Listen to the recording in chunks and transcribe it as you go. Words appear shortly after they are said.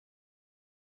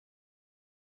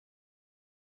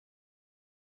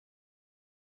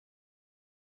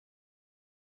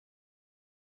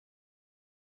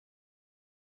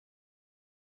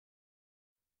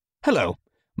Hello,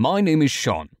 my name is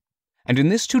Shaun, and in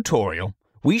this tutorial,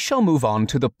 we shall move on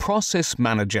to the Process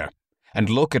Manager and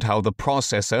look at how the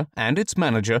processor and its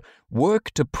manager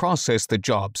work to process the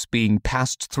jobs being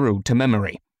passed through to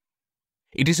memory.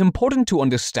 It is important to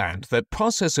understand that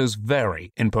processors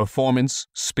vary in performance,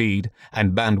 speed,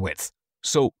 and bandwidth,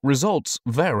 so results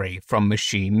vary from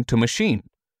machine to machine.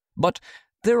 But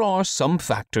there are some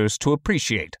factors to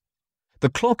appreciate. The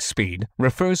clock speed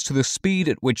refers to the speed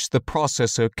at which the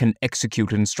processor can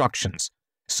execute instructions.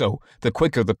 So, the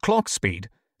quicker the clock speed,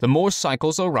 the more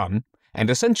cycles are run,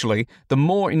 and essentially, the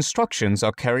more instructions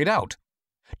are carried out.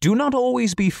 Do not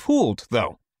always be fooled,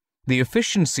 though. The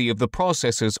efficiency of the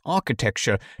processor's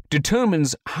architecture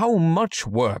determines how much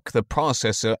work the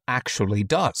processor actually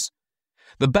does.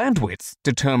 The bandwidth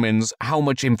determines how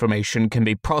much information can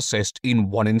be processed in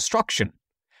one instruction.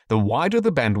 The wider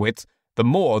the bandwidth, the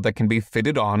more that can be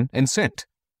fitted on and sent.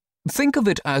 Think of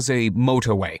it as a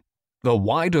motorway. The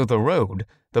wider the road,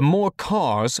 the more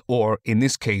cars, or in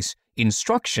this case,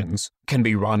 instructions, can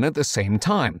be run at the same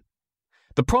time.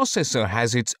 The processor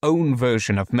has its own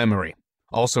version of memory,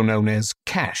 also known as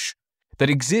cache, that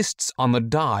exists on the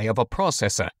die of a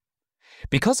processor.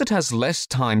 Because it has less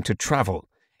time to travel,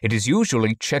 it is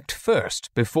usually checked first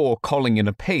before calling in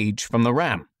a page from the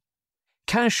RAM.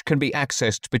 Cache can be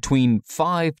accessed between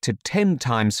 5 to 10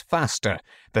 times faster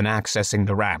than accessing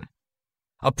the RAM.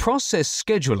 A process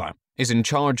scheduler is in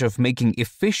charge of making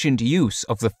efficient use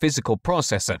of the physical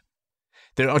processor.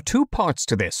 There are two parts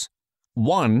to this.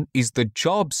 One is the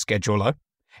job scheduler,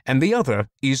 and the other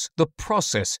is the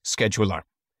process scheduler,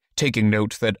 taking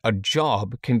note that a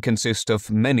job can consist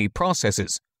of many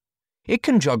processes. It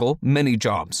can juggle many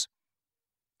jobs.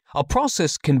 A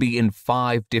process can be in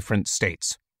 5 different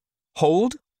states: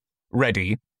 hold,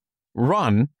 ready,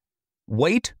 run,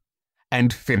 wait,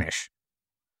 and finish.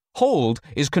 Hold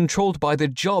is controlled by the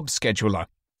job scheduler,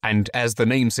 and as the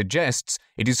name suggests,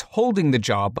 it is holding the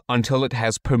job until it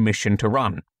has permission to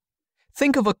run.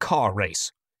 Think of a car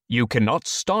race. You cannot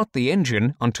start the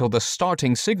engine until the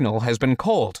starting signal has been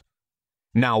called.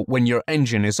 Now, when your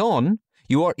engine is on,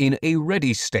 you are in a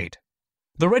ready state.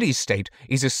 The ready state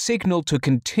is a signal to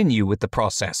continue with the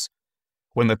process.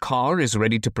 When the car is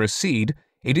ready to proceed,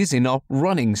 it is in a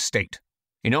running state.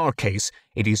 In our case,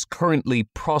 it is currently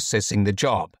processing the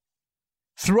job.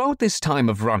 Throughout this time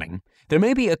of running, there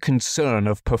may be a concern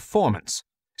of performance,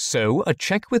 so a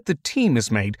check with the team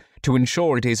is made to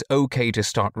ensure it is okay to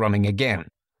start running again,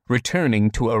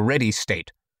 returning to a ready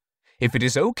state. If it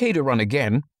is okay to run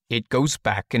again, it goes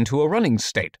back into a running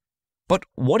state. But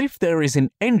what if there is an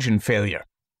engine failure?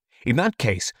 In that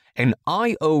case, an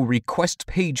I/O request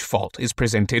page fault is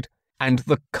presented, and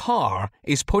the car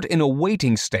is put in a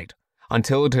waiting state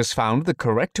until it has found the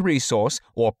correct resource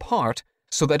or part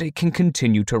so that it can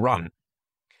continue to run.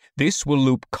 This will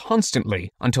loop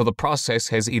constantly until the process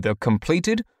has either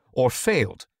completed or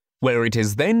failed, where it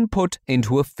is then put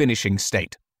into a finishing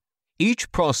state. Each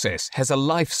process has a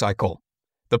life cycle.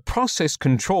 The process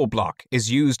control block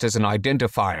is used as an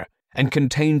identifier and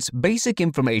contains basic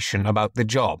information about the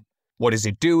job. What is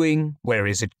it doing? Where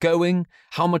is it going?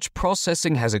 How much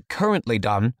processing has it currently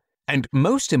done? And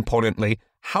most importantly,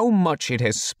 how much it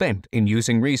has spent in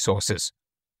using resources.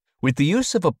 With the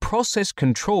use of a process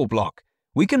control block,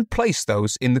 we can place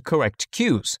those in the correct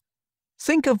queues.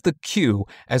 Think of the queue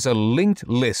as a linked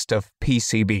list of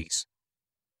PCBs.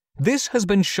 This has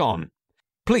been Shaun.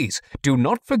 Please do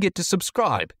not forget to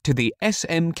subscribe to the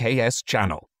SMKS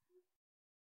channel.